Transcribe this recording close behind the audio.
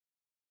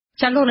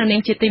ចាលោកនា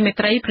ងជាទីមេ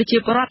ត្រីប្រជា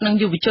ពលរដ្ឋនិង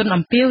យុវជន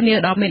អំពាវនាវ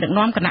ដល់មេដឹក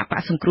នាំគណៈប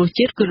កសង្គ្រោះ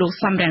ជាតិគឺលោក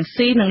សំរង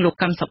ស៊ីនិងលោក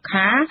កឹមសុ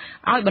ខា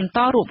ឲ្យបន្ត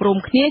រួបរวม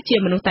គ្នាជា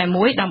មនុស្សតែ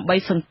មួយដើម្បី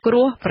សង្គ្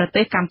រោះប្រ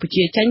ទេសកម្ពុ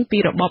ជាចេញពី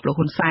របបលោក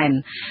ហ៊ុនសែន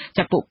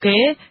ចាពួកគេ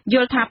យ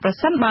ល់ថាប្រ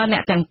សិនបើអ្ន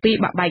កទាំងពីរ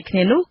បាក់បែកគ្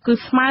នានោះគឺ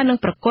ស្មើនឹង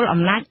ប្រគល់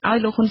អំណាចឲ្យ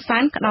លោកហ៊ុនសែ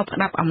នក្តោបក្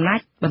តាប់អំណាច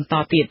បន្ត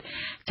ទៀត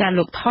ចា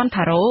លោកថន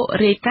ថារ៉ូ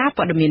រាយការណ៍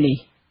ព័ត៌មាននេះ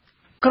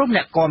ក្រុម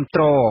អ្នកគាំ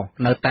ទ្រ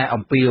នៅតែ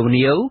អំពាវ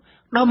នាវ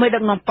ដល់មេដឹ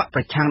កនាំបកប្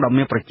រឆាំងដ៏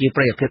មានប្រជា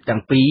ប្រិយភាពទាំ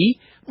ងពីរ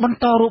បន្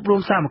តរួបរว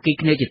มសាមគ្គី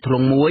គ្នាជាធ្លុ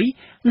ងមួយ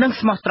និង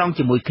ស្មោះត្រង់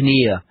ជាមួយគ្នា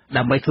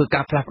ដើម្បីធ្វើកា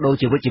រផ្លាស់ប្ដូរ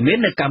ជីវិតជំនាញ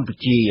នៅកម្ពុ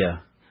ជា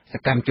ស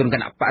កម្មជនគ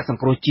ណៈបកស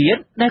ង្គ្រោះជាតិ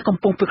ដែលកំ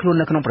ពុងភៀសខ្លួន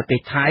នៅក្នុងប្រទេស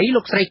ថៃ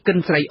លោកស្រីគិន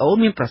ស្រីអូន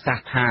មានប្រសាស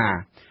ន៍ថា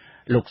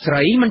លោកស្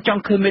រីមិនច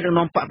ង់ឃើញមេដឹក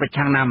នាំបកប្រ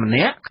ឆាំងណាម្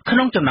នាក់ក្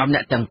នុងចំណោមអ្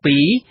នកទាំងពី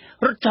រ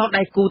រត់ចោល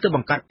ដៃគូទៅប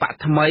ង្កើតបក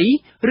ថ្មី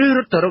ឬរ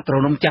ត់ទៅរកទ្រ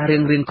នំចាស់រៀ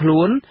ងៗខ្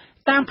លួន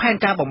តាមផែន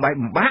ការបំបែក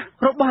បំបាក់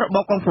របស់រប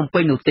បកងភ្នំពេ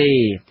ញនោះទេ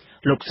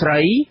លោកស្រី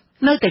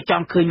នៅតែច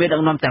ង់ឃើញមេដឹ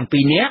កនាំទាំងពី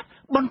រនាក់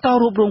បន្ត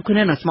រួបរวมគ្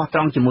នានិងស្មោះត្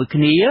រង់ជាមួយ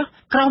គ្នា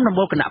ក្រោមដំ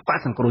បូលគណៈបក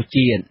សង្គ្រោះ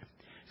ជាតិ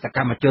សក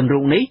ម្មជនរូ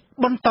បនេះ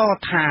បន្ត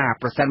ថា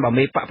ប្រសិនបើ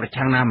មេបកប្រ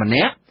ឆាំងណាម្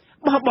នាក់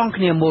បោះបង់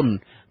គ្នាមុន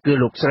គឺ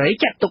លោកស្រី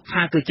ចាត់ទុក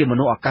ថាគឺជាម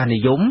នុស្សឱកាសនិ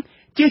យម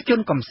ជាជន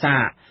កំសា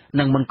ក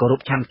និងមិនគោរ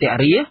ពឆន្ទៈ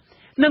រាស្ត្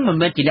រនិងមិន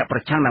មែនជាអ្នកប្រ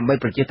ឆាំងដើម្បី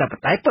ប្រជាធិប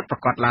តេយ្យពិតប្រា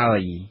កដឡើ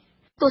យ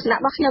ទស្សនៈរ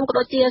បស់ខ្ញុំក៏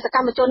ដូចជាសក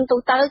ម្មជនទូ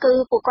ទៅគឺ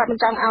ពួកគាត់មិន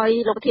ចង់ឲ្យ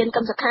លោកប្រធាន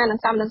កឹមសុខានិង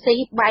សំរងស៊ី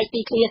បែកពី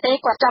គ្នាទេ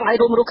គាត់ចង់ឲ្យ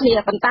រួមរស់គ្នា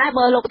ប៉ុន្តែ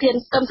បើលោកប្រធាន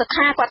កឹមសុ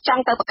ខាគាត់ច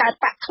ង់ទៅបង្កើត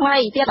បកថ្មី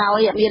ទៀតឲ្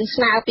យមាន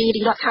ស្នើពីរ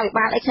ដ្ឋាភិ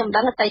បាលអីខ្ញុំ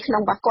ដឹងតែក្នុ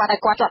ងរបស់គាត់ឲ្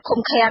យគាត់ជាប់ឃុំ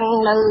ឃាំង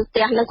នៅផ្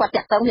ទះនឹងគាត់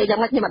តាក់ទងគ្នាយ៉ាង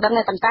ម៉េចខ្ញុំមិនដឹង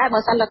ទេប៉ុន្តែបើ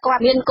សិនតែគា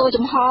ត់មានគោល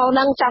ចំហ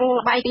នឹងចង់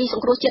បែកពីស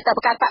ង្គ្រោះជាតិទៅប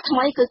ង្កើតបកថ្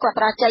មីគឺគាត់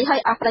ប្រាជ័យហើយ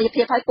អស់ប្រយោជន៍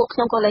ភាពហើយពួកខ្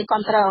ញុំក៏លែងគ្រ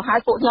ប់គ្រងហើយ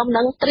ពួកខ្ញុំ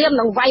នឹងត្រៀម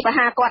នឹងវាយប្រ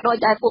ហារគាត់ដោយ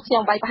ដែលពួកខ្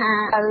ញុំវាយប្រហារ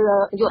ទៅ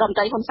នាយករដ្ឋមន្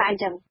ត្រីហ៊ុនសែនអ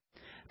ញ្ចឹង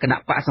គណៈ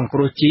បកសង្គ្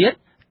រោះជាតិ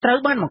ត្រូវ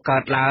បានបង្កើ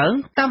តឡើង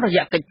តាមរ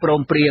យៈកិច្ចព្រម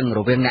ព្រៀងរ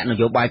វាងអ្នកន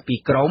យោបាយពីរ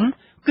ក្រុម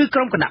គឺក្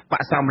រុមគណៈប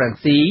កសំរង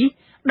ស៊ី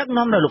ដឹក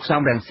នាំដោយលោក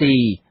សំរងស៊ី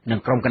និង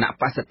ក្រុមគណៈ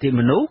បកសិទ្ធិ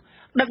មនុស្ស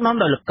ដឹកនាំ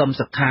ដោយលោកកឹម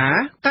សុខា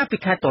កាលពី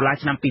ខែតុលា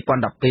ឆ្នាំ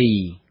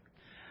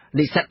2012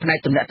និស្សិតផ្នែក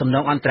ទំនាក់ទំន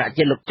ងអន្តរ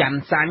ជាតិលោកច័ន្ទ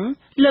សាញ់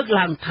លើក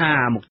ឡើងថា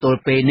មកទល់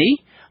ពេលនេះ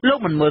លោក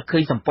មិនមើលឃើ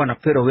ញសម្ព័ន្ធ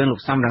ភាពរវាងលោ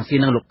កសំរងស៊ី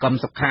និងលោកកឹម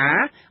សុខា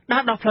ដើ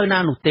រដល់ផ្លូវណា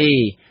នោះទេ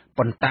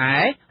ប៉ុន្តែ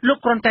លោក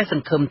គ្រាន់តែស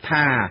ង្ឃឹម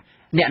ថា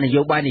អ្នកន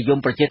យោបាយនិយម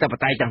ប្រជាធិប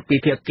តេយ្យទាំងពីរ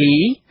ភាគី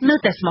នៅ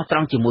តែស្មោះត្រ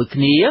ង់ជាមួយ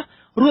គ្នា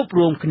រួបរ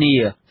วมគ្នា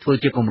ធ្វើ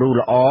ជាគំរូ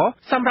ល្អ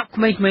សម្រាប់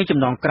ក្មេងៗជំ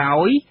នាន់ក្រោ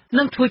យ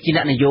និងធ្វើជា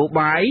អ្នកនយោ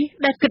បាយ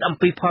ដែលគិតអំ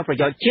ពីផលប្រ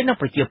យោជន៍ជាតិនិង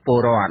ប្រជាពល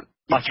រដ្ឋ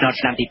បោះឆ្នោត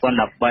ឆ្នាំ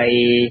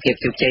2013ភាព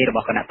ជោគជ័យរប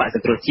ស់គណៈបកស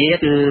ង្គ្រោះជាតិ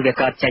គឺវា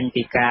កើតចេញ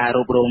ពីការ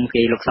រួបរวม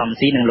ពីលោកសំ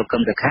ស៊ីនិងលោកកឹ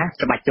មសុខា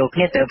ច្បាច់ចូលគ្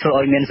នាទៅធ្វើ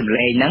ឲ្យមានសម្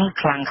លេងហ្នឹង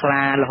ខ្លាំងក្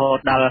លារហូត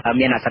ដល់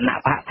មានអាសនៈ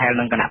បកថែល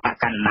នឹងគណៈបក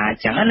កណ្ដាលអ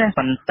ញ្ចឹងណា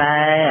ប៉ុន្តែ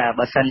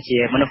បើសិនជា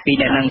មនុស្សពីរ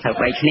នាក់ហ្នឹងត្រូវ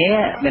បែកគ្នា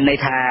មានន័យ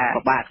ថា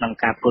ពិបាកក្នុង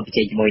ការប្រកួតប្រ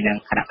ជែងជាមួយនឹង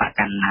គណៈបក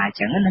កណ្ដាលអញ្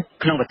ចឹងណា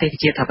ក្នុងប្រទេស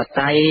ជាធិប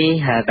តេយ្យ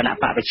គណៈ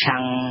បកប្រឆាំ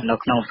ងនៅ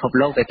ក្នុងពិភព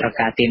លោកវាត្រូវ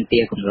ការទាមទា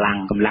រកម្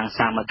លាំង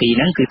សាមគ្គី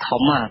ហ្នឹងគឺ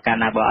ធំកាល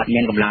ណាបើអត់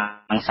មានកម្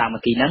លាំងសាម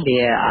គ្គីហ្នឹងវា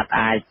អត់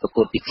អាចប្រ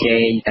កួតពិជែ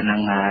ងទៅនឹ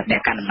ងអ្ន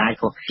កកាន់អំណាច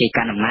ព្រោះគេ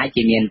កាន់អំណាច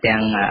គេមានទាំ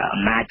ង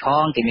អំណាចផ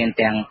ងគេមាន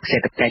ទាំងសេ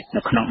ដ្ឋកិច្ច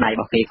នៅក្នុងដៃរ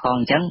បស់គេផង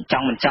អញ្ចឹងច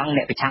ង់មិនចង់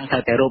អ្នកប្រឆាំងត្រូ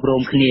វតែរួបរว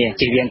มគ្នា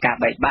ជៀសវាងការ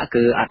បែកបាក់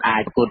គឺអត់អា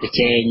ចប្រកួតប្រ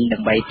ជែងដើ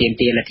ម្បីទាម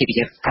ទារលទ្ធិប្រ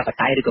ជាធិប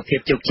តេយ្យឬក៏ភាព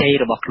ជោគជ័យ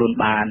របស់ខ្លួន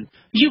បាន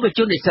យុវជ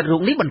ននិស្សិតរូ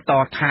បនេះបន្ត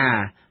ថា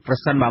ប្រ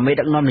សិនបើមេ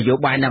ដឹកនាំនយោ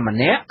បាយណាម្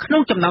នាក់ក្នុ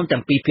ងចំណោមទាំ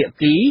ងពីរភា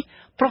គី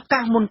ប្រកា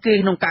សមុនគេ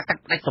ក្នុងការកា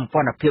ត់ផ្តាច់សម្ព័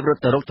ន្ធភាពរ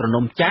ត់ទៅរកទ្រ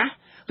នំចាស់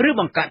ឬ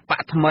បង្កើតប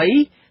កថ្មី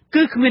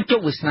គឺគ្មានជោ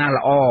គវាសនា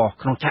ល្អ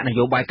ក្នុងឆាកន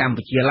យោបាយកម្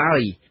ពុជាឡើ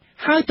យ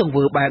ហើយទង្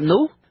វើបែប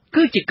នោះ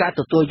គឺជាការ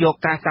ទទួលយក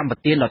ការសម្ប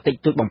ទានដ៏តិច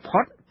តួចបំផុ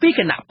តពីគ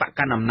ណៈបក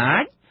កណ្ដាលអំណា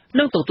ច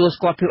និងទទួល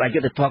ស្គាល់ភាពអយុ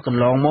ត្តិធម៌ក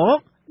ន្លងមក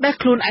ដែល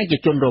ខ្លួនឯងជា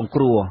ជនរង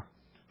គ្រោះ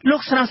លោ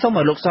កស្នើសុំ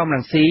ឲ្យលោកសំរ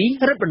ងស៊ី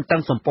រឹតបន្តឹ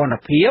ងសម្ព័ន្ធ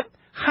ភាព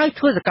ហើយ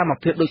ធ្វើសកម្ម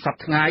ភាពដូចសព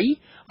ថ្ងៃ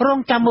រង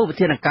ចាំមើលវិ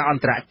ធានការអ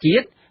ន្តរជា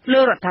តិលើ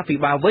រដ្ឋាភិ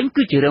បាលវិញ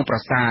គឺជារឿងប្រ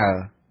សើរ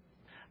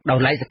ដោយ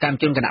ឡែកសកម្ម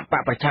ជនគណៈប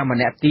កប្រឆាំងម្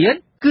នាក់ទៀត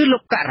គឺលោ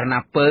កករណ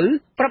ពៅ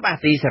ប្រាប់អា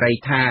ស៊ីសេរី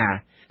ថា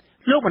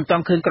លោកមិនច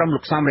ង់ឃើញក្រុមលោ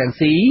កសំរង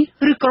ស៊ី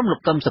ឬក្រុមលោក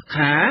កឹមសុ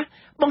ខា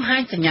បង្ហា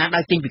ញសញ្ញាដើ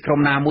រចេញពីក្រុម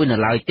ណាមួយនៅ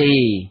ឡើយទេ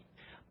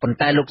ប៉ុន្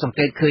តែលោកសង្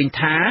កេតឃើញ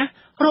ថា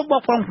របប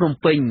ក្រុងភ្នំ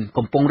ពេញ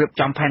កំពុងរៀប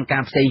ចំផែនកា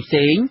រផ្សេ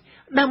ងៗ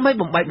ដើម្បី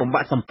បំបែកបំ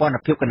បាក់សម្ព័ន្ធ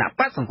ភាពគណៈ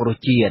បកសង្គ្រោះ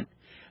ជាតិ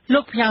លោ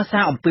កផ្ញើសា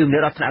រអំពាវនា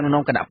វដល់ថ្នាក់ដឹក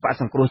នាំគណៈបក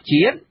សង្គ្រោះ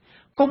ជាតិ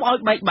កុំឲ្យ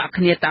បែកបាក់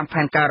គ្នាតាម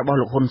ផែនការរបស់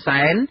លោកហ៊ុន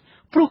សែន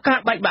ព្រោះការ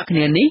បែកបាក់គ្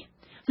នានេះ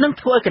នឹង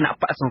ធ្វើឲ្យគណៈ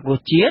បកសង្គ្រោះ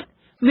ជាតិ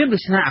មានវា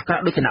សនាអាក្រ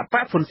ក់ដូចគណៈប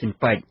កហ៊ុនស៊ិន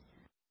ប៉ិច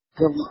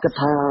ខ្ញុំគិត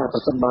ថាប្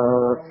រសិនបើ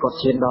គាត់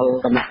ឈានដល់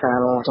ដំណាក់កា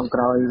លចុងក្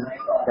រោយ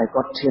តែ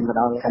គាត់ឈានទៅ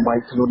ដល់ដើម្បី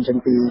ខ្លួនចេញ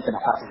ពីគណៈ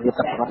បកសង្គ្រោះ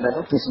ជាតិគាត់ដែរ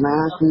ទស្សនា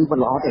គឺមិន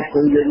ល្អទេ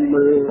គឺយើង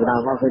មើលដ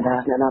ល់មកឃើញថា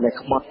អ្នកណាដែល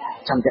ខ្មត់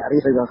ចន្ទៈរី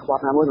ឬក៏ខ្ម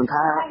ត់ណាមួយមិន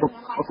ថាបុ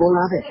គ្គល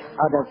ណាទេឲ្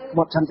យតែខ្ម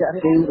ត់ចន្ទៈរី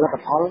គឺលទ្ធ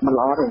ផលមិន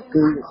ល្អទេ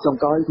គឺចុង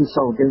ក្រោយគឺ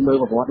សូវយើងមើល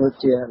ប្រវត្តិដូច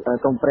ជា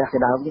កុំព្រះជា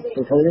ដើម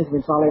ទៅឃើញមា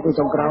នសល់ឯទៅ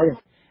ចុងក្រោយ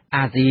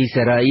អាស៊ី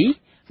សេរី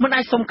មិន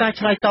អាចសុំការ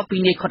ឆ្លើយតបពី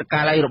នាយខុត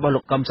កាល័យរបស់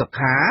លោកកឹមសុ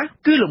ខា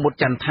គឺលោកមុត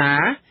ចន្ទថា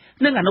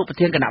និងអនុប្រ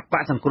ធានគណៈប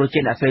កសង្គ្រោះជា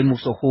តិអ្នកស្រីមូ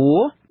សូហួរ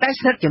ដែល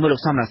ស្និទ្ធជាមួយលោ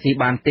កសំរងស៊ី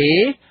បានទេ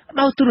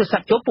ដោយទូរស័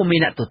ព្ទចូលពុំមាន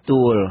អ្នកទ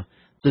ទួល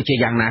ទោះជា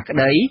យ៉ាងណាក្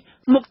តី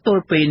មកទ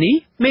ល់ពេលនេះ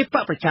មេប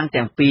កប្រឆាំង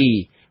ទាំងពីរ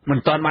មិន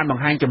ទាន់បានប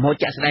ង្ហាញចំហ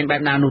ជាក់ស្ដែងបែ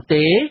បណានោះ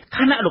ទេខ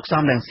ណៈលោក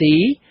សំរងស៊ី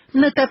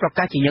នៅតែប្រ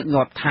កាសជាញឹក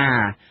ញាប់ថា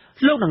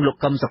លោកនិងលោក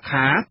កឹមសុ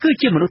ខាគឺ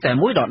ជាមនុស្សតែ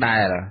មួយដដែ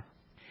ល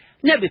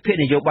អ្នកវិភាគ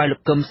នយោបាយលោ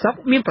កកឹមសុខ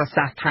មានប្រ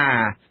សាសន៍ថា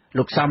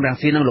លោកសំរង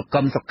ស៊ីនិងលោក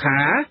កឹមសុខា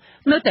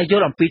នៅតែយ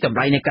ល់អំពីតម្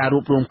លៃនៃការរួ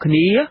បរวมគ្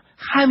នា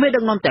ហើយមេដឹ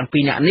កនាំទាំងពី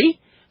រនាក់នេះ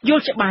យ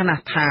ល់ច្បាស់ណា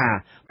ស់ថា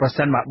ប្រ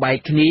សិនបើបែក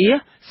គ្នា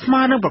ស្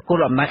មើនឹងប្រគ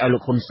ល់អំណាចឲ្យលោ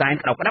កហ៊ុនសែន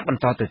ក្តៅក្តាប់ប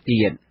ន្តទៅ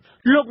ទៀត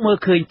លោកមើល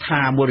ឃើញ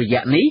ថាមួយរ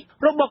យៈនេះ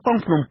របបក្រុង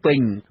ភ្នំពេញ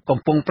កំ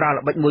ពុងប្រើ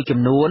ល្បិចមួយចំ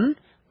នួន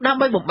ដើម្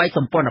បីបំបែកស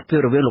ម្ព័ន្ធភាព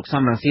រវាងលោក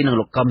សំរងស៊ីនិង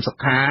លោកកឹមសុ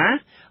ខា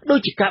ដោយ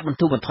ជាការបន្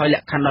ធូរបន្ថយល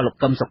ក្ខខណ្ឌដល់លោក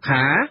កឹមសុ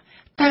ខា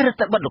តែរដ្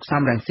ឋបတ်លោក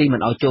សំរងស៊ីមិ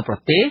នឲ្យចូលប្រ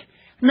ទេស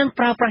និង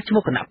ប្រើប្រាស់ឈ្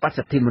មោះគណៈបក្ស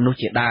សិទ្ធិមនុស្ស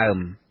ជាដើម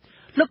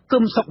លោកកឹ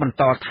មសុខបន្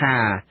តថា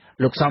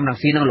លោកសំរង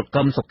ស៊ីនិងលោក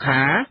កឹមសុ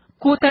ខា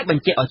គួរតែប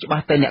ញ្ជាក់ឲ្យច្បា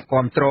ស់ទៅអ្នក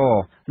គាំទ្រ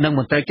និងម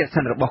ន្ត្រីជិតស្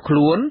និទ្ធរបស់ខ្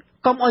លួន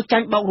កុំឲ្យចា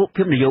ញ់បោករូប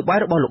ភាពនយោបាយ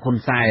របស់លោកហ៊ុន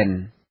សែន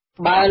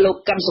បើលោក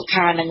កឹមសុ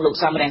ខានិងលោក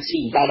សំរងស៊ី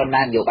ដល់ដំ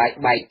ណើរនយោបាយ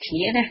បែកគ្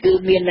នាណាគឺ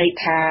មានន័យ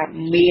ថា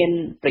មាន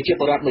ប្រជា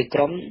ពលរដ្ឋមួយក្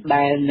រុម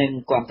ដែលនឹង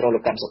គ្រប់គ្រងលោ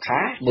កកឹមសុខា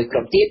មួយក្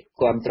រុមទៀត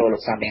គ្រប់គ្រងលោ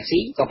កសំរងស៊ី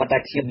ក៏ប៉ុន្តែ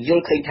ខ្ញុំយ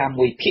ល់ឃើញថា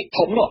មួយភាគ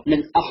ធំនោះនឹ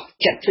ងអស់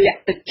ចិត្តធ្លាក់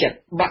ទឹកចិត្ត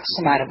បាក់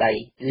ស្មារតី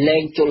លែ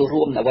ងចូល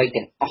រួមអ្វី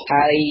ទាំងអស់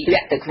ហើយធ្លា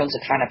ក់ទៅក្នុង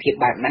ស្ថានភាព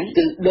បែបហ្នឹង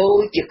គឺដូ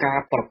ចជាការ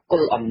ប្រគ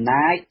ល់អំ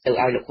ណាចទៅ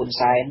ឲ្យលោកហ៊ុន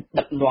សែន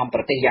ដឹកនាំប្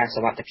រទេសយ៉ាង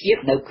សុវត្ថិភាព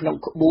នៅក្នុង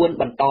ក្បួន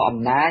បន្តអំ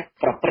ណាច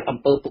ប្រព្រឹត្តអំ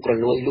ពើពុករ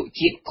លួយលួច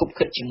ជាតិខុប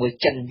ខិតជាមួយ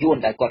ចិនយួន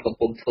ដែលគាត់កំ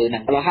ពុងធ្វើហ្នឹ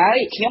ងម្ល៉េះហើយ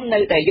ខ្ញុំនៅ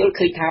តែយល់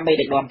ឃើញថាមេ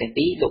ដឹកនាំទាំង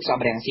ពីរលោកសំ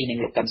រងស៊ីនិង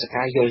លោកកឹមសុ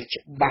ខាយល់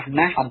ច្បាស់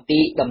ណាស់អំពី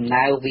ដំ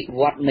ណើរវិ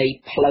វត្តនៃ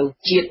ផ្លូវ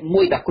ជាតិ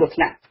មួយដ៏គ្រោះ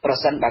ថ្នាក់ប្រ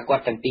សិនបើគា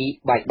ត់ទាំងពីរ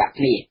បែកបាក់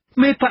គ្នា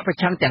មេបកប្រ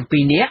ឆាំងទាំងពី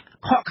រនាក់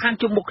ខកខាន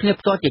ជុំមុខគ្នា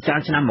ផ្ទាល់ជាច្រើ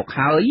នឆ្នាំមក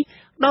ហើយ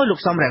ដោយលោក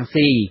សំរង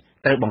ស៊ី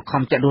ត្រូវបង្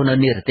ខំចិត្តរស់នៅ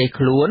និរទេស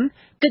ខ្លួន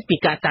គិតពី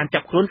ការតាមចា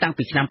ប់ខ្លួនតាំង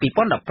ពីឆ្នាំ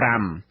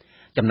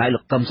2015ចំណែកលោ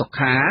កកឹមសុ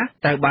ខា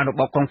ត្រូវបានរ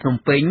បបក្រុងភ្នំ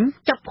ពេញ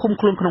ចាប់ឃុំ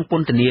ខ្លួនក្នុងព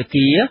ន្ធនា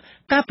គារ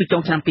កាលពីចុ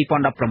ងឆ្នាំ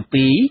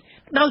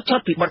2017ដោយចោទ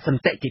ពីបទស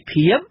ន្តិ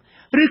ភាព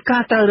ឬកា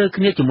រត្រូវរើ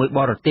គ្នាជាមួយប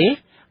រទេស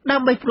ដើ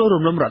ម្បីផ្ដួល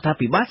រំលំរដ្ឋា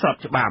ភិបាលស្រប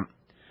ច្បាប់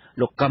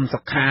លោកកឹមសុ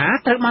ខា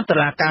ត្រូវបានតុ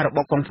លាការរប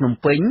បក្រុងភ្នំ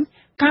ពេញ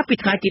កាលពី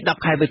ថ្ងៃទី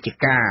10ខែវិច្ឆិ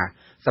កា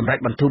សម្រា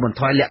ប់បន្ធូរបន្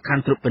ថយលក្ខខ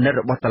ណ្ឌត្រួតពិនិត្យ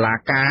របស់តុលា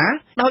ការ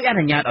ដោយអ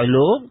នុញ្ញាតឲ្យ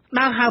លោក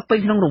ដើរហើរពេញ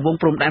ក្នុងរង្វង់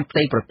ព្រំដែនផ្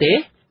ទៃប្រទេស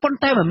ប៉ុន្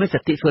តែមិនមានសិ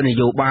ទ្ធិធ្វើន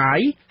យោបាយ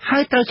ហើ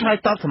យត្រូវឆ្លើយ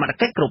តបសមត្ថ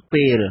កិច្ចគ្រប់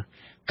ពេល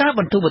ការប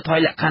ន្ធូរបន្ថយ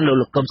លក្ខខណ្ឌ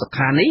លោកកឹមសុ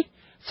ខានេះ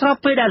ស្រប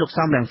ពេលដែលលោក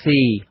សំរងស៊ី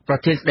ប្រ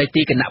ធានស្ដី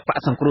ទីគណៈបក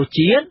សង្គ្រោះ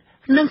ជាតិ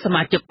និងស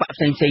មាជិកបកផ្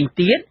សេងៗ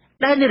ទៀត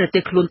ដែលនិរទេ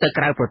សខ្លួនទៅ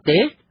ក្រៅប្រទេ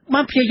ស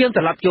បានព្យាយាម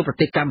ត្រឡប់ចូលប្រ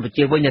ទេសកម្ពុ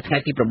ជាវិញនៅថ្ងៃ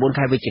ទី9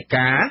ខែវិច្ឆិ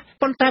កា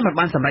ប៉ុន្តែមិន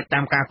បានសម្រេចតា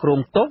មការគ្រោង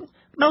ទុក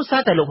ដោយសា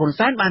រតែលោកហ៊ុន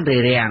សែនបានរា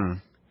រាំង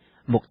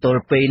មកទ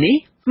ល់ពេលនេះ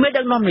មេ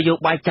ដឹកនាំនយោ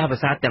បាយចាស់ភា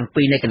សាទាំង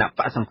ពីរនៃគណៈប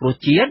កសង្គ្រោះ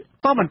ជាតិ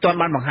ក៏មិនទាន់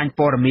បានបង្ហាញ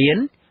ព័ត៌មាន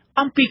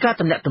អំពីការ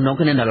ទំនាក់ទំនង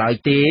គ្នានៅឡើយ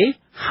ទេ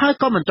ហើយ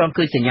ក៏មិនទាន់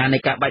ឃើញសញ្ញានៃ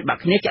ការបែកបា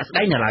ក់គ្នាជាក់ស្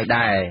ដែងនៅឡើយ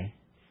ដែរ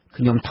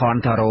ខ្ញុំថន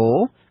ថារ៉ូ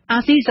អា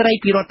ស៊ីសេរី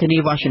ពីរដ្ឋធានី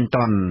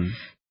Washington